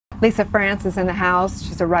Lisa France is in the house.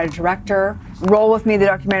 She's a writer-director. Roll With Me, the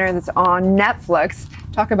documentary that's on Netflix.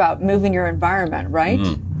 Talk about moving your environment, right?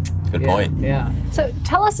 Good point. Yeah. So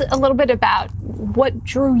tell us a little bit about what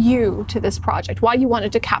drew you to this project, why you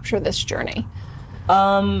wanted to capture this journey.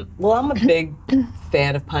 Well, I'm a big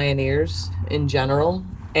fan of pioneers in general,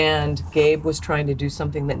 and Gabe was trying to do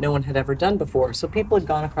something that no one had ever done before. So people had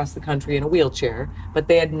gone across the country in a wheelchair, but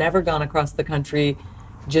they had never gone across the country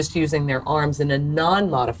just using their arms in a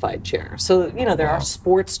non-modified chair. So, you know, there are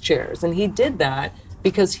sports chairs, and he did that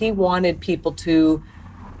because he wanted people to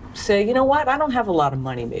say, you know what, I don't have a lot of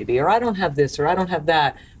money maybe, or I don't have this, or I don't have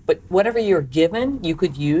that. But whatever you're given, you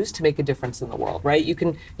could use to make a difference in the world, right? You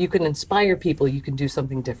can inspire people, you can do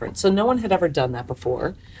something different. So no one had ever done that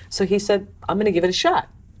before. So he said, I'm gonna give it a shot.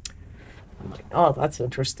 I'm like, oh, that's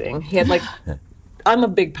interesting. He had like, I'm a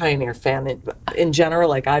big Pioneer fan in general.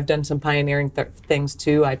 Like I've done some pioneering things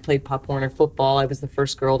too. I played Pop Warner football. I was the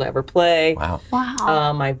first girl to ever play. Wow.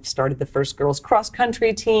 I started the first girls cross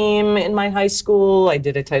country team in my high school. I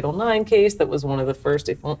did a Title IX case that was one of the first,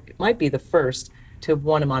 it might be the first, to have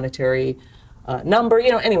won a monetary number.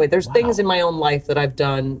 You know, anyway, there's things in my own life that I've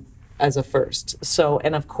done as a first. So,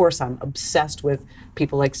 and of course I'm obsessed with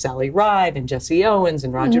people like Sally Ride and Jesse Owens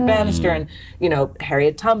and Roger Bannister and, you know,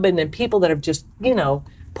 Harriet Tubman and people that have just, you know,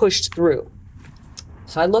 pushed through.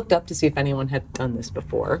 So I looked up to see if anyone had done this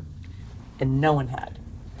before, and no one had.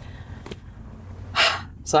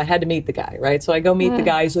 So I had to meet the guy, right? So I go meet the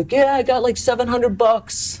guy. He's like, yeah, I got like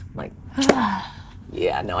 $700. I'm like,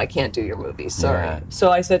 yeah, no, I can't do your movie, sorry. Yeah.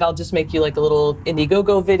 So I said, I'll just make you like a little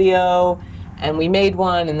Indiegogo video. And we made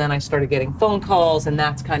one, and then I started getting phone calls, and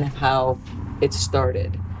that's kind of how it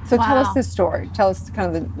started. So tell us his story. Tell us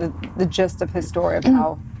kind of the gist of his story of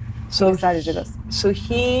how he decided to do this. So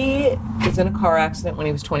he was in a car accident when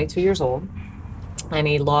he was 22 years old, and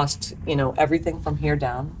he lost, you know, everything from here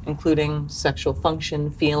down, including sexual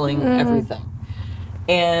function, feeling, everything.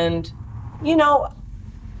 And, you know,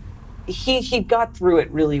 he got through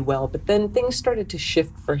it really well, but then things started to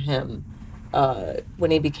shift for him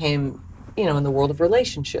when he became, you know, in the world of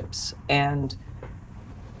relationships. And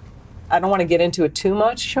I don't want to get into it too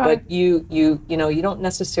much, but you know, you don't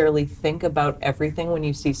necessarily think about everything when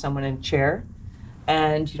you see someone in a chair,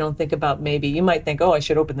 and you don't think about, maybe you might think, oh, I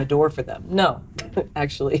should open the door for them. No,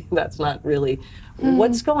 actually, that's not really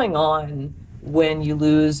what's going on when you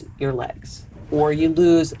lose your legs or you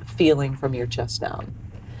lose feeling from your chest down.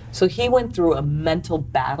 So he went through a mental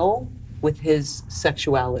battle with his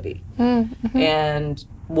sexuality and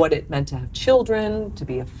what it meant to have children, to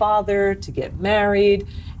be a father, to get married.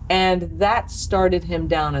 And that started him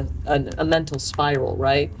down a mental spiral,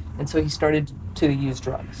 right? And so he started to use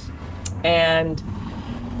drugs. And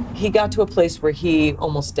he got to a place where he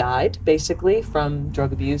almost died, basically, from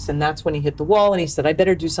drug abuse. And that's when he hit the wall and he said, I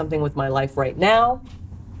better do something with my life right now,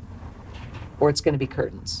 or it's going to be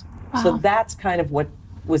curtains. So that's kind of what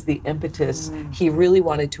was the impetus. He really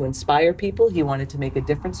wanted to inspire people. He wanted to make a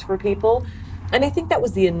difference for people. And I think that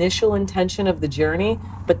was the initial intention of the journey,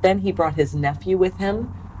 but then he brought his nephew with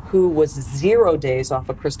him, who was 0 days off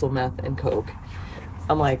of crystal meth and coke.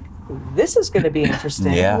 I'm like, this is going to be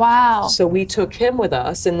interesting. Wow. So we took him with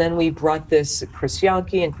us, and then we brought this Chris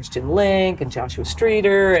Yankee and Christian Link and Joshua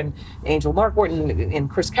Streeter and Angel Markwart and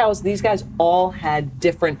Chris Cowes. These guys all had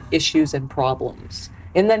different issues and problems.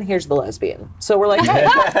 And then here's the lesbian. So we're like, hey.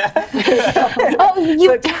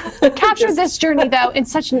 You captured this journey, though, in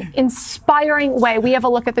such an inspiring way. We have a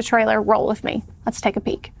look at the trailer. Roll with me. Let's take a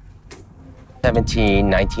peek.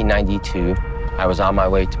 1992, I was on my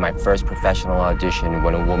way to my first professional audition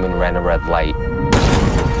when a woman ran a red light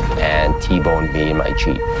and T-boned me in my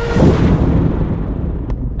Jeep.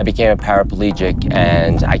 I became a paraplegic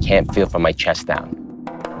and I can't feel from my chest down.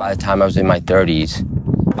 By the time I was in my 30s,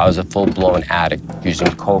 I was a full-blown addict using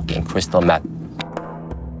coke and crystal meth.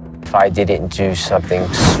 If I didn't do something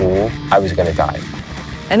soon, I was gonna die.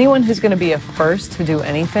 Anyone who's gonna be a first to do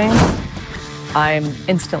anything, I'm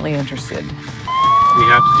instantly interested. We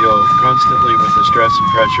have to deal constantly with the stress and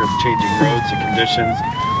pressure of changing roads and conditions,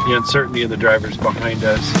 the uncertainty of the drivers behind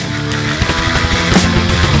us.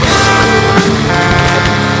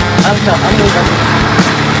 I'm moving.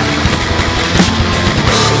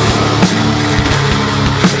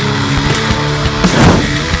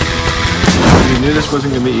 We knew this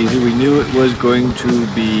wasn't going to be easy. We knew it was going to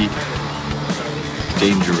be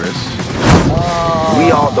dangerous.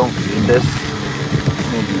 We all don't need this.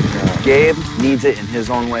 Gabe needs it in his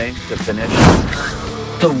own way to finish.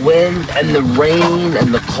 The wind and the rain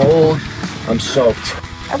and the cold, I'm soaked.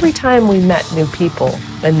 Every time we met new people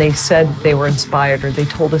and they said they were inspired or they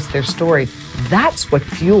told us their story, that's what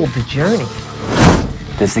fueled the journey.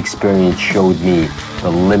 This experience showed me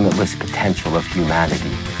the limitless potential of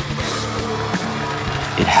humanity.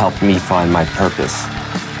 It helped me find my purpose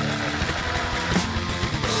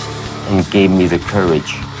and gave me the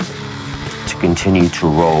courage to continue to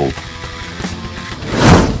roll.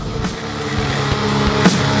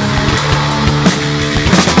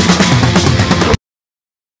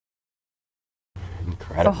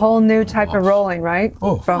 It's a whole new type of rolling, right?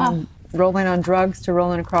 From rolling on drugs to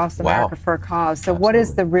rolling across America for a cause. So what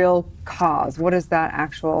is the real cause? What is that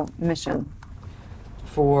actual mission?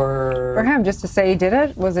 For him, just to say he did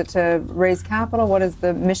it? Was it to raise capital? What is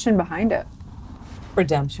the mission behind it?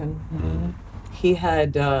 Redemption. He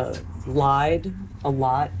had lied a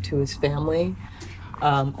lot to his family,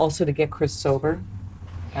 also to get Chris sober,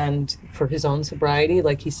 and for his own sobriety,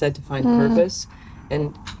 like he said, to find purpose.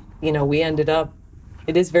 And, you know, we ended up,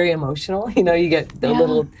 it is very emotional. You know, you get a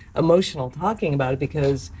little emotional talking about it,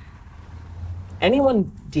 because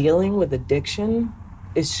anyone dealing with addiction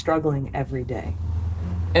is struggling every day.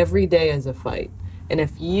 Every day is a fight. And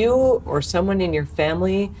if you or someone in your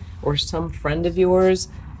family or some friend of yours,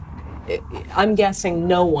 I'm guessing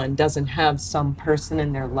no one doesn't have some person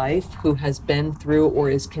in their life who has been through or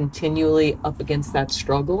is continually up against that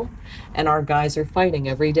struggle. And our guys are fighting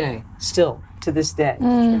every day, still, to this day.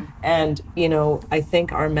 And, you know, I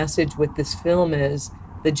think our message with this film is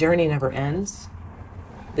the journey never ends.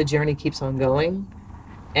 The journey keeps on going.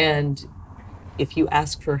 And if you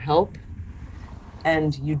ask for help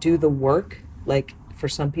and you do the work, like for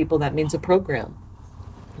some people that means a program.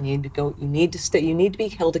 You need to go, you need to stay, you need to be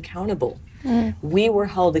held accountable. We were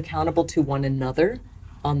held accountable to one another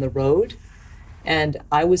on the road. And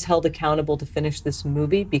I was held accountable to finish this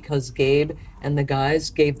movie because Gabe and the guys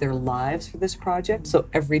gave their lives for this project. So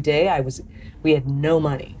every day we had no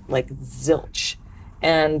money, like zilch.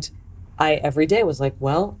 And I every day was like,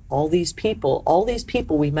 well, all these people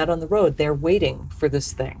we met on the road, they're waiting for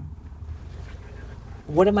this thing.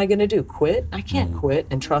 What am I gonna do, quit? I can't quit,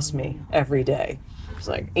 and trust me, every day. It's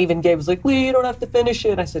like, even Gabe was like, Lee, you don't have to finish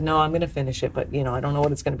it. I said, no, I'm gonna finish it, but you know, I don't know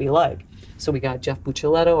what it's gonna be like. So we got Jeff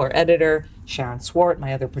Buccialetto, our editor, Sharon Swart,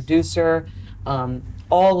 my other producer,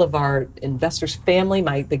 all of our investors' family,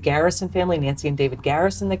 the Garrison family, Nancy and David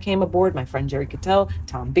Garrison that came aboard, my friend Jerry Cattell,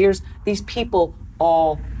 Tom Beers, these people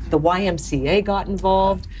all, the YMCA got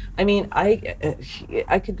involved. I mean,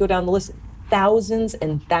 I could go down the list. Thousands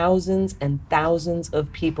and thousands and thousands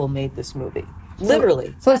of people made this movie.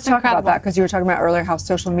 Literally. So let's talk about that, because you were talking about earlier how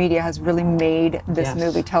social media has really made this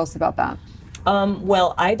movie. Tell us about that.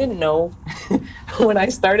 Well, I didn't know when I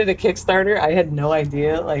started a Kickstarter, I had no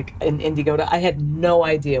idea, like in Indiegogo, I had no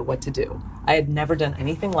idea what to do. I had never done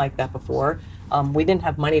anything like that before. We didn't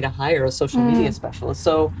have money to hire a social media specialist.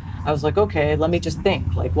 So I was like, okay, let me just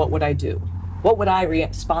think, like, what would I do? What would I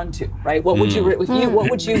respond to, right? What would what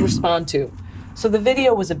would you respond to? So the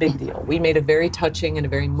video was a big deal. We made a very touching and a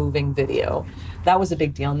very moving video. That was a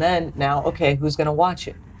big deal. And then now, okay, who's gonna watch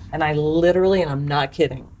it? And I literally, and I'm not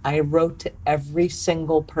kidding, I wrote to every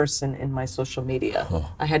single person in my social media.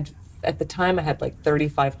 I had, at the time, I had like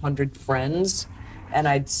 3,500 friends, and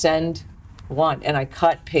I'd send one, and I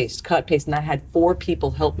cut, paste, and I had 4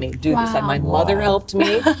 people help me do this. And my mother helped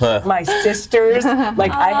me, my sisters,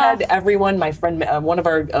 like I had everyone, my friend, one of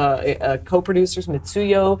our co-producers,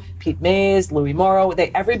 Mitsuyo, Pete Mays, Louis Morrow,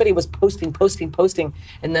 everybody was posting,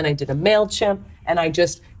 and then I did a MailChimp, and I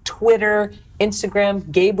just, Twitter,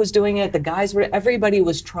 Instagram, Gabe was doing it, the guys were, everybody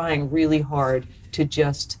was trying really hard to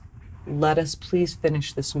just let us please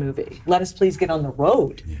finish this movie. Let us please get on the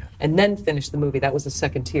road and then finish the movie. That was the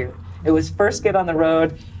second tier. It was first get on the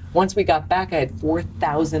road. Once we got back, I had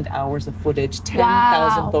 4,000 hours of footage,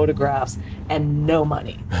 10,000 photographs, and no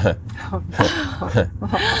money.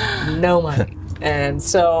 No money. And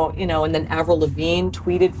so, you know, and then Avril Lavigne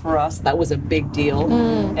tweeted for us. That was a big deal.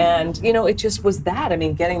 And, you know, it just was that. I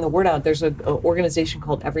mean, getting the word out. There's an organization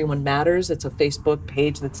called Everyone Matters. It's a Facebook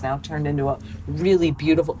page that's now turned into a really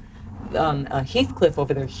beautiful, Heathcliff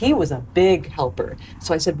over there, he was a big helper.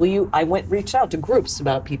 So I said, reached out to groups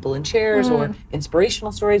about people in chairs or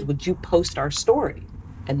inspirational stories. Would you post our story?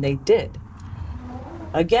 And they did.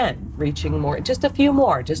 Again, reaching more, just a few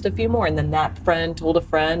more. And then that friend told a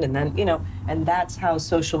friend, and then, you know, and that's how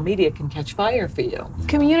social media can catch fire for you.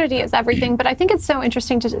 Community is everything, but I think it's so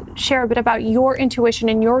interesting to share a bit about your intuition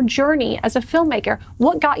and your journey as a filmmaker.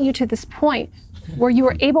 What got you to this point where you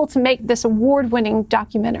were able to make this award-winning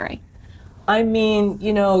documentary? I mean,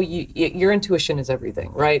 you know, your intuition is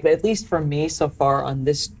everything, right? But at least for me so far on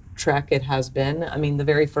this track, it has been. I mean, the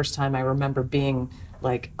very first time I remember being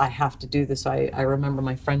like, I have to do this. I remember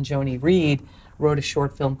my friend Joni Reed wrote a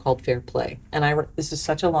short film called Fair Play. And this is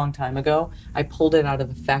such a long time ago, I pulled it out of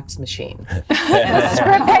a fax machine.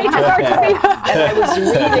 Script pages are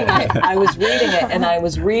and I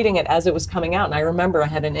was reading it as it was coming out. And I remember I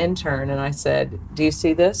had an intern and I said, do you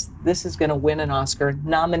see this? This is gonna win an Oscar,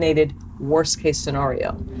 nominated worst case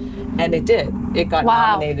scenario. And it did. It got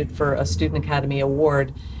nominated for a Student Academy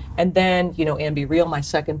Award. And then, you know, And Be Real, my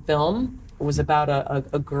second film, was about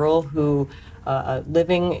a girl who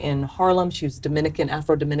living in Harlem. She was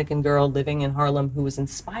Afro-Dominican girl living in Harlem who was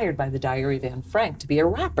inspired by the Diary of Anne Frank to be a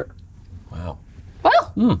rapper. Wow.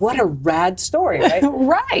 Well, what a rad story, right?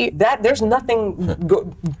 Right. There's nothing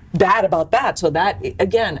bad about that. So that,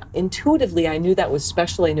 again, intuitively, I knew that was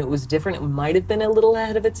special. I knew it was different. It might have been a little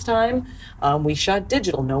ahead of its time. We shot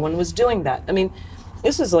digital. No one was doing that. I mean,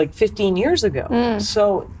 this is like 15 years ago.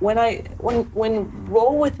 So when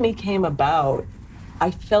Roll With Me came about,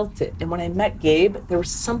 I felt it. And when I met Gabe, there was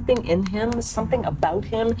something in him, something about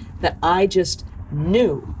him that I just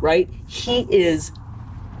knew, right? He is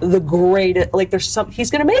the greatest, like he's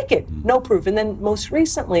gonna make it, no proof. And then most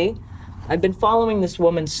recently, I've been following this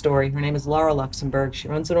woman's story. Her name is Laura Luxemburg. She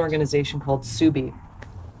runs an organization called Subi.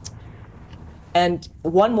 And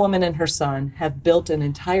one woman and her son have built an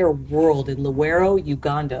entire world in Luwero,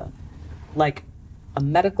 Uganda, like a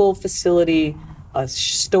medical facility, a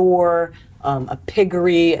store, a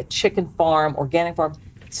piggery, a chicken farm, organic farm,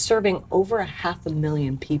 serving over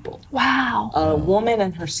 500,000 people. Wow. A woman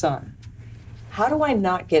and her son. How do I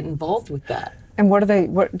not get involved with that? And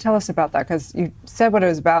tell us about that, because you said what it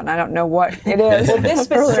was about and I don't know what it is. Well, this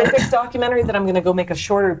specific documentary that I'm going to go make a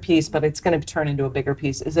shorter piece, but it's going to turn into a bigger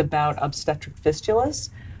piece, is about obstetric fistulas.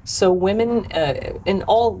 So women in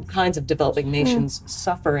all kinds of developing nations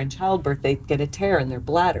suffer in childbirth. They get a tear in their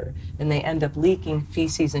bladder and they end up leaking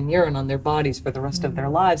feces and urine on their bodies for the rest of their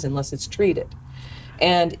lives unless it's treated.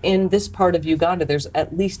 And in this part of Uganda, there's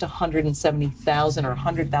at least 170,000 or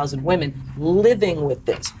 100,000 women living with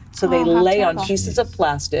this. So they lay on pieces of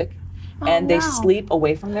plastic and they sleep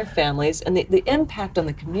away from their families. And the impact on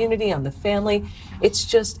the community, on the family, it's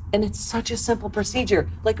just, and it's such a simple procedure.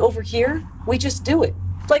 Like over here, we just do it.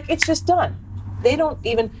 Like it's just done. They don't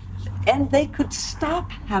even, and they could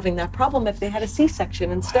stop having that problem if they had a C-section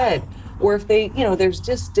instead. Or if they, you know, there's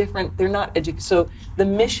just different, they're not educated. So the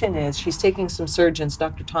mission is, she's taking some surgeons,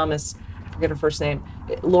 Dr. Thomas, I forget her first name,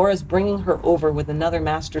 Laura's bringing her over with another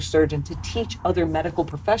master surgeon to teach other medical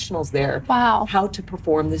professionals there how to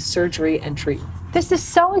perform this surgery and treat. This is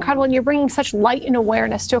so incredible, and you're bringing such light and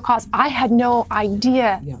awareness to a cause I had no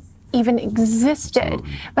idea even existed.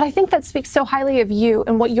 But I think that speaks so highly of you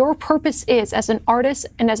and what your purpose is as an artist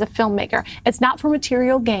and as a filmmaker. It's not for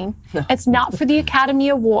material gain. No. It's not for the Academy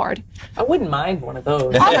Award. I wouldn't mind one of those.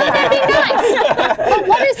 Oh, that would be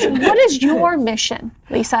nice. But what is your mission,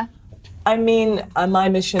 Lisa? I mean, my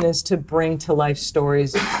mission is to bring to life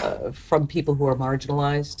stories from people who are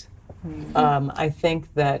marginalized. I think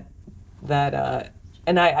that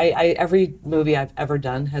and every movie I've ever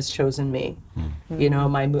done has chosen me. You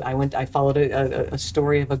know, I followed a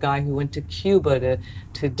story of a guy who went to Cuba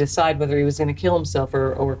to decide whether he was going to kill himself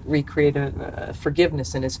or recreate a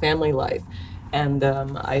forgiveness in his family life. And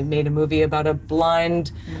I made a movie about a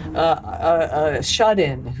blind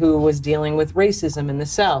shut-in who was dealing with racism in the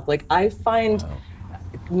South. Like, I find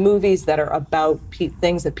movies that are about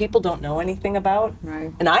things that people don't know anything about.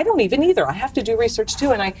 Right. And I don't even either. I have to do research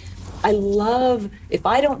too. And I love, if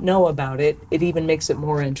I don't know about it, it even makes it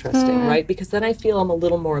more interesting, right? Because then I feel I'm a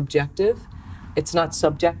little more objective. It's not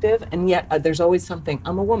subjective, and yet there's always something.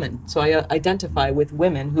 I'm a woman, so I identify with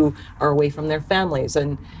women who are away from their families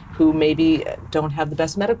and who maybe don't have the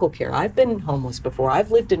best medical care. I've been homeless before. I've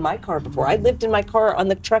lived in my car before. I lived in my car on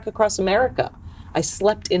the trek across America. I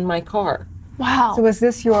slept in my car. Wow. So is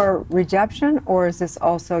this your redemption, or is this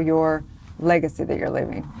also your legacy that you're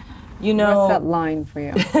leaving? You know, what's that line for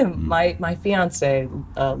you? my fiance,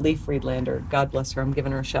 Lee Friedlander, God bless her, I'm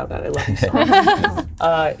giving her a shout out, I love you so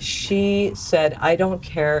much. She said, I don't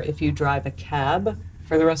care if you drive a cab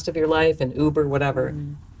for the rest of your life, an Uber, whatever,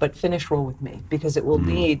 but finish Roll With Me, because it will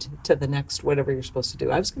lead to the next whatever you're supposed to do.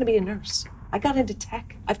 I was gonna be a nurse. I got into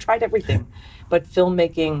tech. I've tried everything. But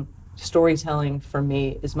filmmaking, storytelling for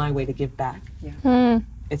me is my way to give back. Yeah.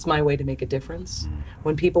 It's my way to make a difference.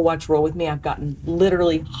 When people watch Roll With Me, I've gotten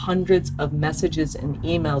literally hundreds of messages and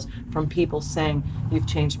emails from people saying, you've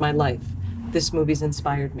changed my life. This movie's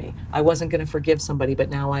inspired me. I wasn't gonna forgive somebody, but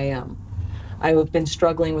now I am. I've been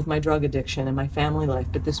struggling with my drug addiction and my family life,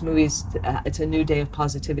 but this movie's, it's a new day of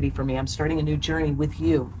positivity for me. I'm starting a new journey with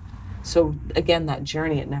you. So again, that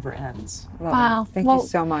journey, it never ends. Wow. Thank you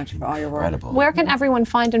so much for all your work. Incredible. Where can everyone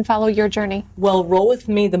find and follow your journey? Well,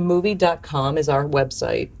 rollwithmethemovie.com is our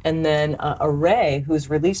website. And then Array, who's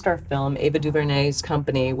released our film, Ava DuVernay's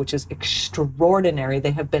company, which is extraordinary.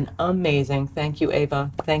 They have been amazing. Thank you,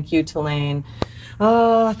 Ava. Thank you, Tulane.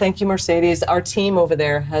 Oh, thank you, Mercedes. Our team over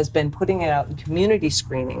there has been putting it out in community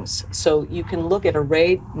screenings. So you can look at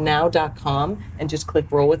arraynow.com and just click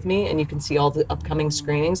Roll With Me, and you can see all the upcoming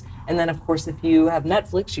screenings. And then, of course, if you have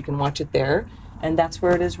Netflix, you can watch it there. And that's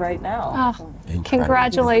where it is right now. Oh,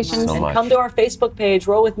 congratulations. So and much. come to our Facebook page,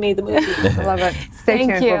 Roll With Me, the movie. I love it. Stay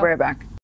tuned. you. We'll be right back.